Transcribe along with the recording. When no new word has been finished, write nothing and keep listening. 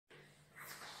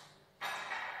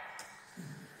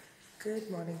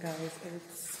Good morning, guys.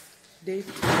 It's day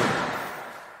 2.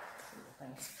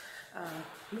 Thanks.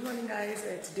 Good morning, guys.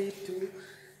 It's day 2,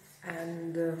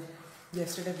 and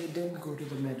yesterday we didn't go to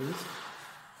the Meadows.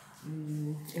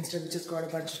 Instead, we just got a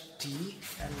bunch of tea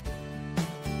and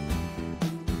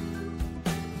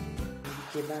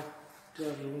we came back to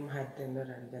our room, had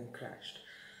dinner, and then crashed.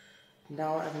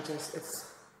 Now it's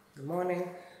the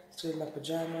morning, still in my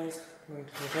pajamas, going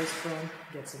to the restaurant,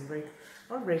 get some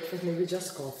not breakfast, maybe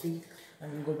just coffee,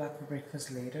 and we'll go back for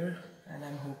breakfast later. And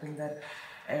I'm hoping that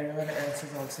everyone else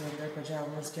is also in their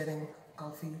pajamas getting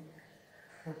coffee,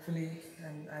 hopefully,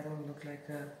 and I don't look like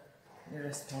a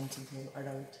irresponsible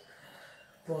adult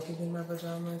walking in my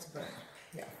pajamas, but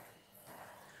yeah.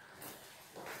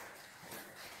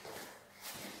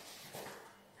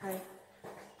 Hi.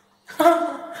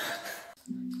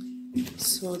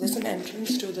 So there's an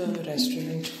entrance to the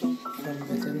restaurant from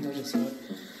within the resort.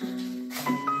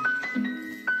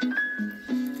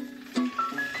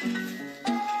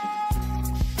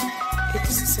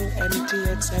 It's so empty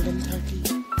at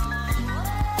 7:30.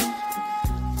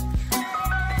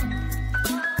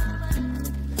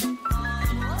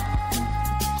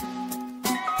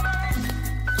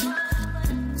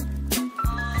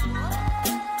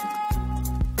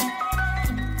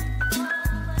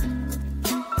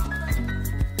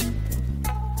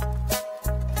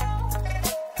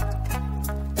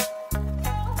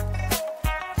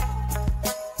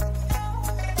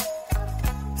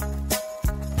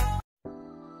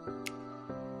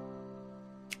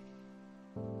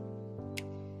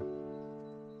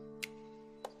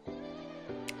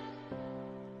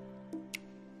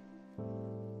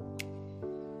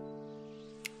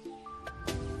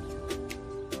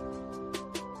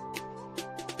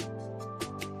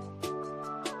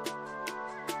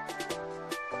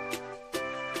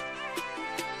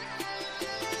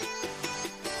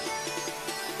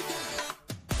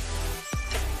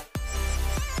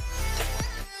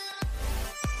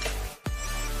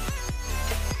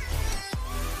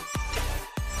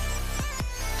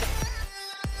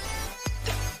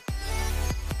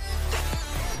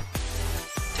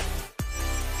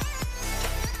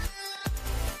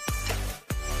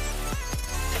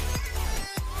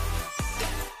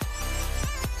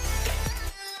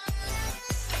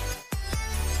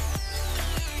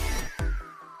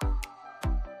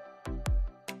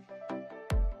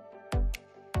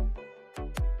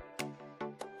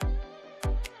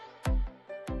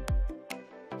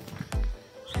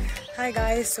 Hi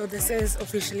guys, so this is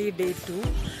officially day 2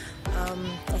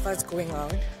 of us going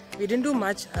out. We didn't do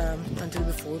much until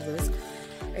before this.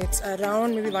 It's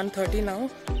around maybe 1:30 now.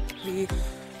 We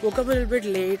woke up a little bit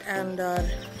late, and our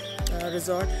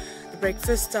resort, the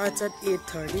breakfast starts at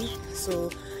 8:30.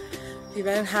 So we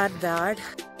went and had that.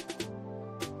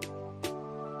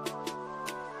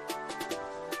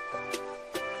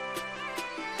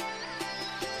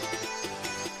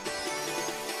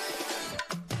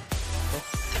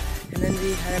 And then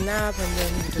we had a nap, and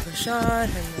then we took a shower,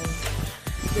 and then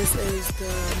this is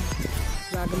the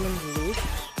Wagamon Lake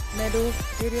Meadow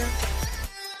area.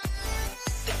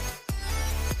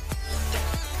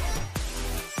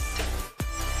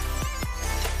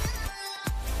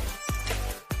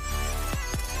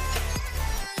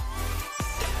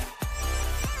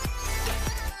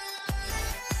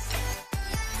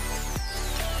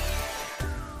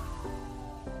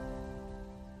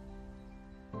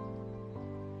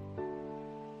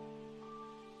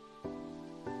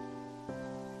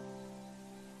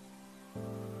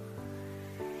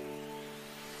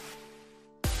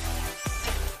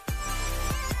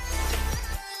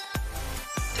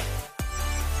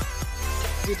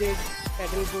 We did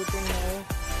peddle boating now.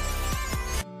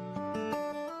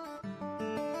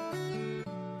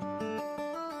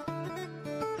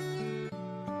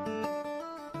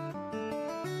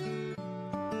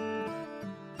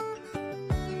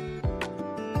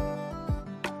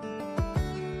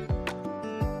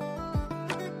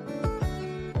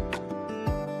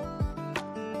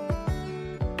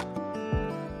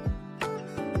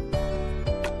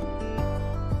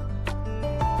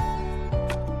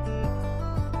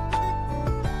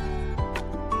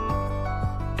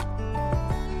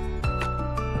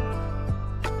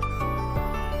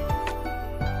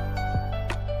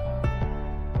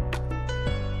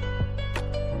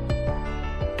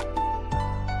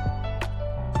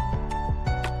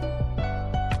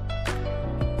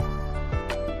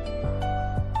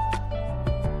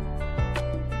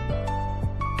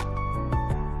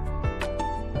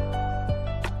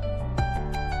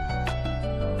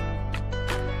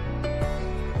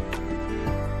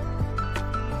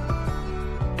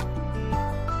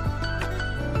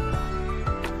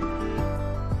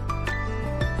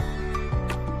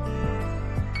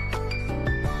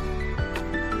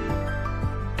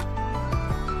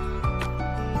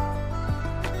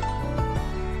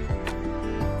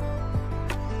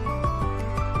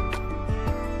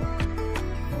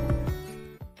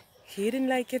 he didn't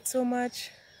like it so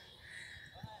much.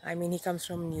 I mean, he comes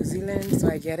from New Zealand, so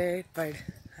I get it, but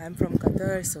I'm from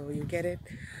Qatar, so you get it.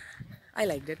 I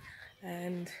liked it.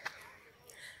 And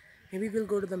maybe we'll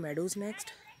go to the Meadows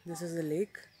next. This is a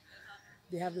lake.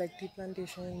 They have like tea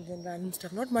plantations and random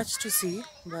stuff. Not much to see,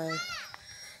 but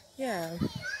yeah.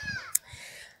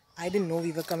 I didn't know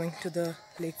we were coming to the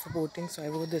lake for boating, so I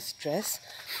wore this dress,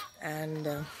 and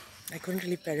I couldn't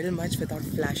really pedal much without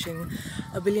flashing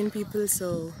a billion people,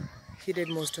 so he did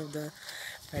most of the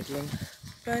pedaling.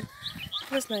 But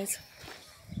it was nice.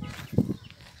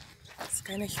 It's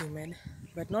kind of humid,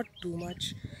 but not too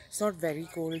much. It's not very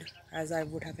cold as I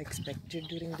would have expected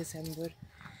during December.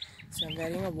 So I'm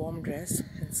wearing a warm dress.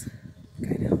 It's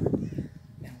kind of hot.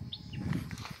 Yeah.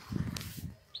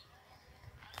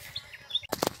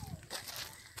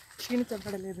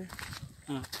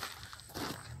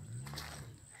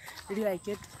 Did you like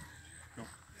it? No.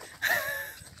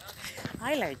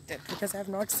 I liked it because I've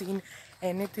not seen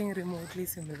anything remotely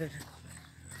similar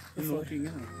before.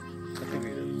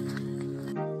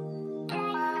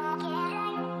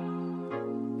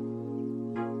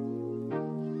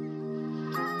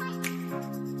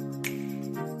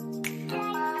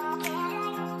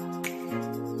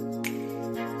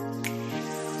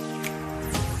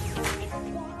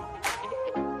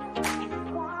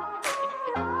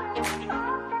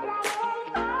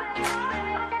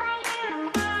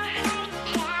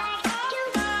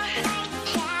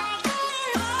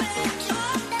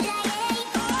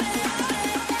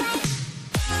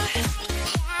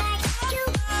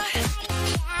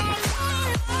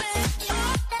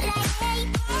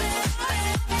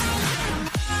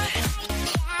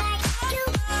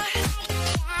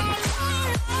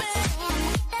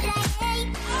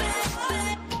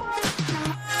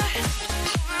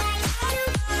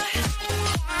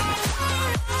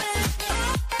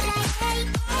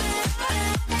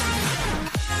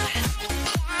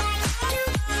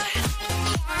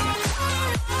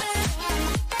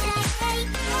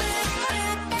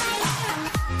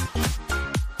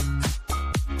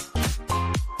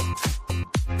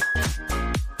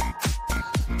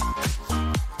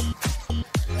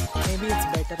 Maybe it's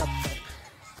better up top.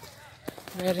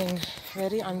 Wearing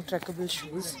very untrackable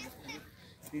shoes.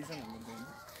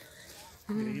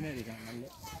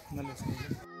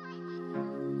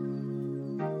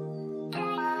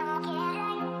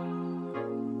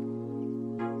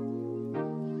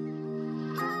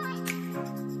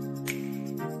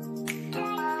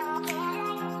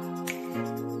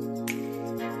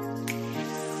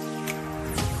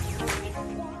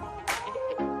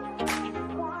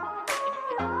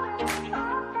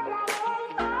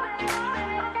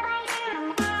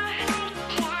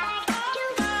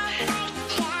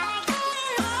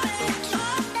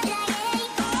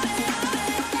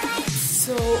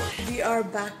 So we are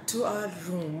back to our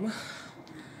room.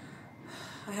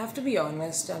 I have to be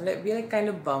honest, we're like kind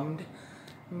of bummed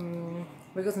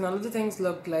because none of the things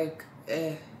looked like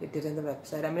it did in the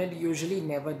website. I mean, it usually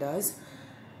never does,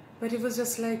 but it was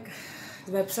just like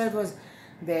the website was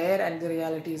there and the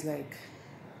reality is like,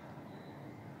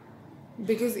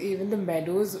 because even the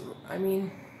Meadows, I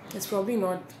mean, it's probably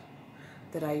not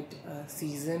the right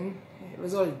season. It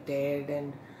was all dead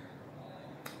and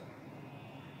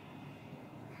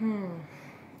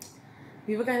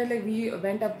we were kind of like, we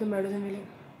went up the Meadows and we like,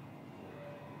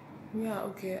 yeah,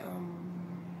 okay,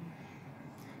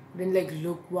 didn't like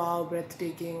look wow,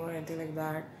 breathtaking or anything like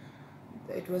that.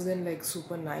 It wasn't like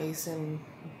super nice and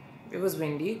it was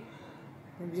windy.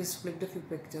 And we just flicked a few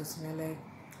pictures and we're like,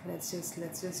 let's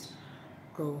just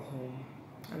go home.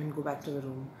 I mean, go back to the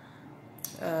room.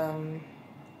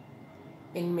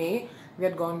 In May, we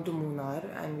had gone to Munnar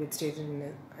and we had stayed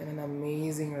in an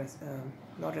amazing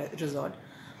resort.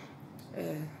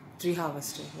 3-hour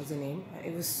stay was the name.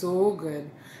 It was so good,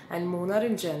 and Munnar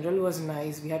in general was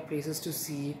nice. We had places to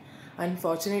see.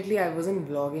 Unfortunately, I wasn't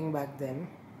vlogging back then,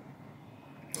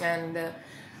 and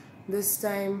this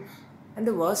time, and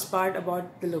the worst part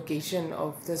about the location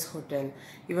of this hotel,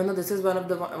 even though this is one of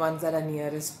the ones that are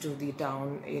nearest to the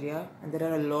town area, and there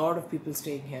are a lot of people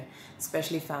staying here,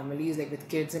 especially families like with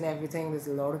kids and everything. There's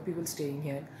a lot of people staying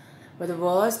here, but the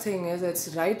worst thing is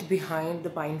it's right behind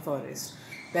the pine forest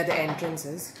where the entrance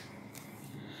is,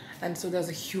 and so there's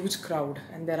a huge crowd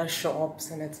and there are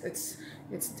shops and it's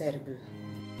terrible.